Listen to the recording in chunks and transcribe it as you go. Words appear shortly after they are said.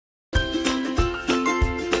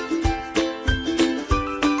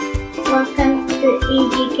to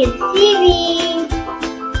EG Kids TV.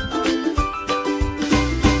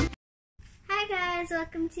 Hi guys,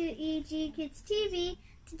 welcome to EG Kids TV.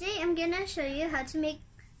 Today I'm gonna show you how to make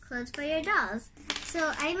clothes for your dolls.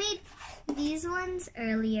 So I made these ones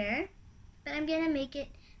earlier, but I'm gonna make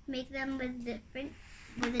them with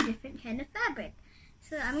a different kind of fabric.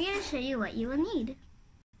 So I'm gonna show you what you will need: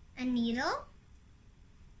 a needle,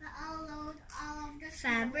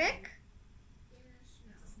 fabric,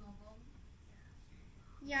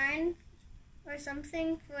 yarn or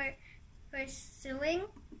something for sewing.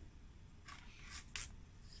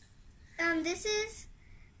 This is,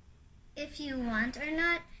 if you want or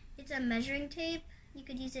not, it's a measuring tape. You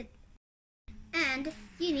could use it. And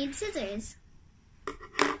you need scissors.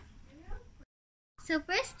 So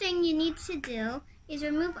first thing you need to do is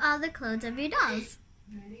remove all the clothes of your dolls.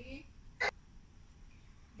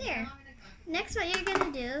 There. Next, what you're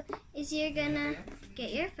gonna do is you're gonna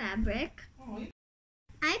get your fabric.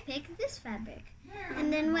 I picked this fabric.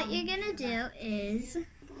 And then what you're gonna do is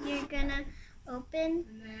you're gonna open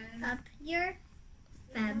up your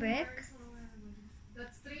fabric.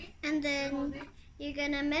 And then you're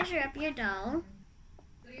gonna measure up your doll.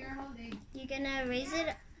 You're gonna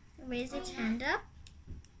raise its hand up.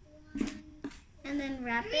 And then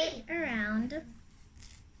wrap it around.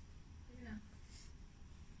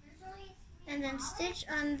 And then stitch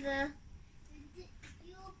on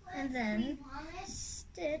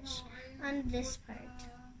this part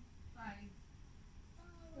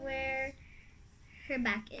where her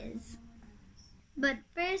back is. But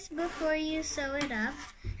first, before you sew it up,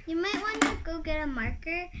 you might want to go get a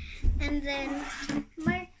marker and then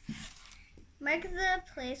mark the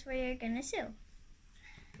place where you're gonna sew.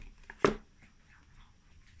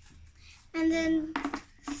 And then,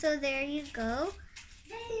 so there you go.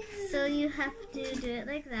 So you have to do it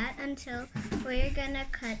like that until where you're gonna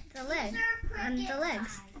cut the leg on the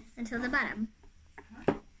legs until the bottom.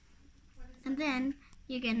 And then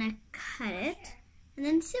you're gonna cut it and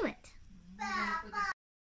then sew it.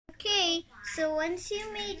 Okay, so once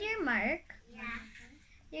you made your mark,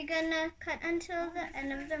 you're gonna cut until the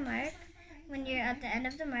end of the mark. When you're at the end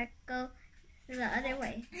of the mark, go the other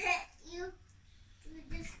way.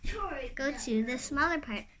 Go to the smaller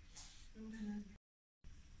part.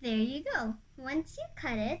 There you go. Once you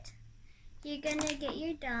cut it, you're gonna get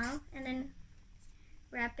your doll and then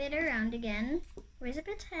wrap it around again. Raise up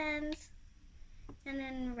its hands and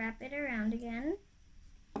then wrap it around again.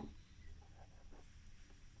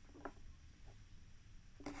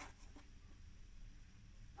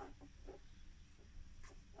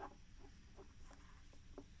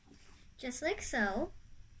 Just like so.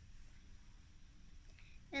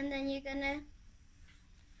 And then you're gonna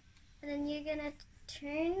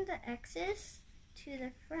turn the excess to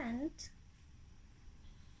the front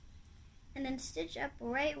and then stitch up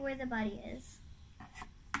right where the body is.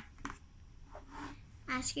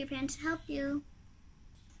 Ask your parents to help you.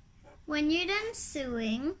 When you're done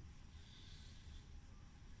sewing,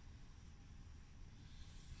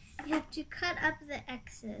 you have to cut up the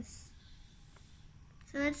excess.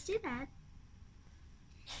 So let's do that.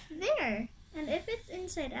 There. And if it's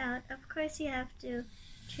inside out, of course you have to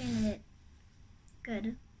turn it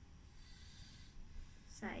good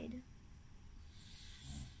side.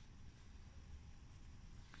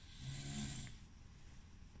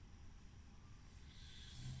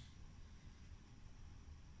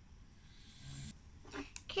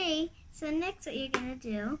 Okay, so next what you're gonna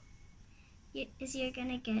do is you're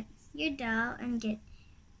gonna get your doll and get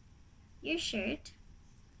your shirt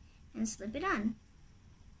and slip it on.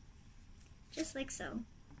 Just like so.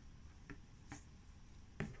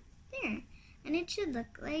 There. And it should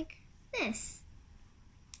look like this.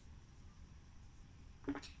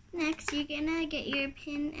 Next, you're gonna get your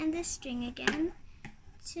pin and the string again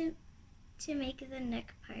to make the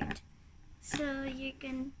neck part. So you're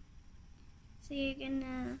gonna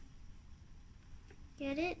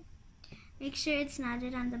get it. Make sure it's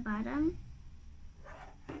knotted on the bottom.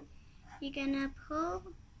 You're gonna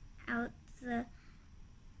pull out the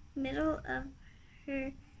middle of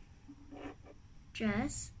her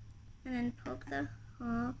dress and then poke the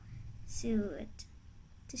hole to sew it.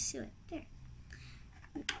 There.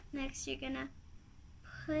 Next, you're gonna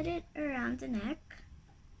put it around the neck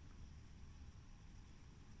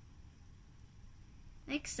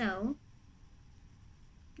like so,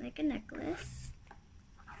 like a necklace,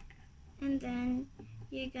 and then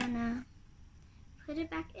you're gonna put it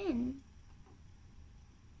back in.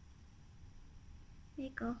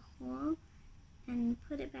 Make a hole and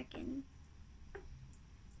put it back in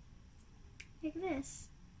like this.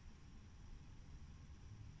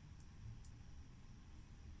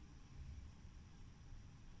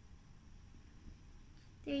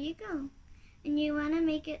 There you go. And you want to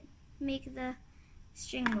make the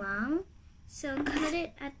string long. So cut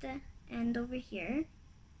it at the end over here.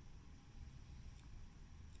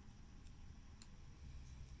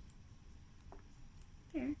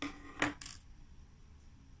 There.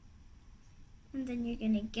 And then you're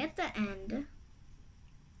going to get the end.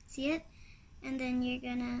 See it? And then you're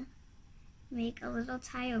going to make a little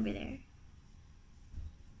tie over there.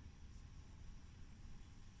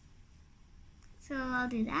 So I'll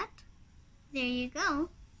do that. There you go.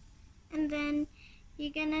 And then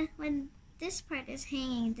you're gonna, when this part is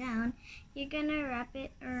hanging down, you're gonna wrap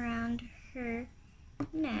it around her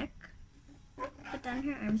neck. Put down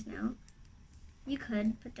her arms now. You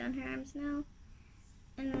could put down her arms now.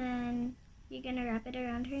 And then you're gonna wrap it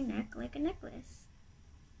around her neck like a necklace.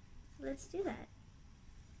 So let's do that.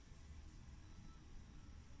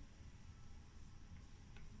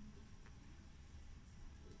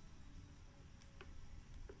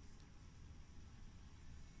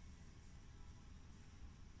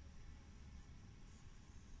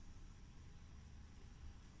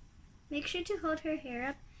 Make sure to hold her hair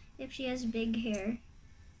up if she has big hair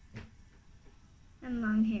and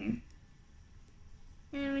long hair.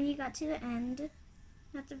 And then when you got to the end,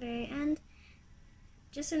 not the very end,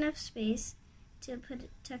 just enough space to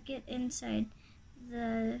tuck it inside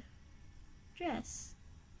the dress.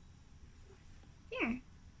 There.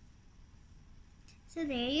 So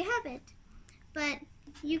there you have it. But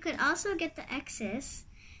you could also get the excess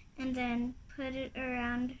and then put it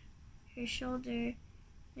around her shoulder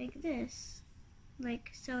like this.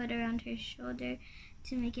 Like sew it around her shoulder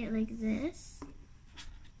to make it like this.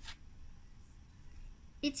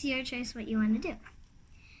 It's your choice what you want to do.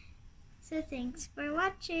 So thanks for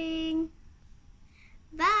watching.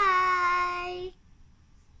 Bye!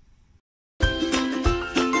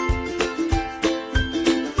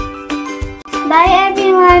 Bye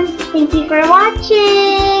everyone. Thank you for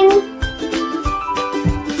watching.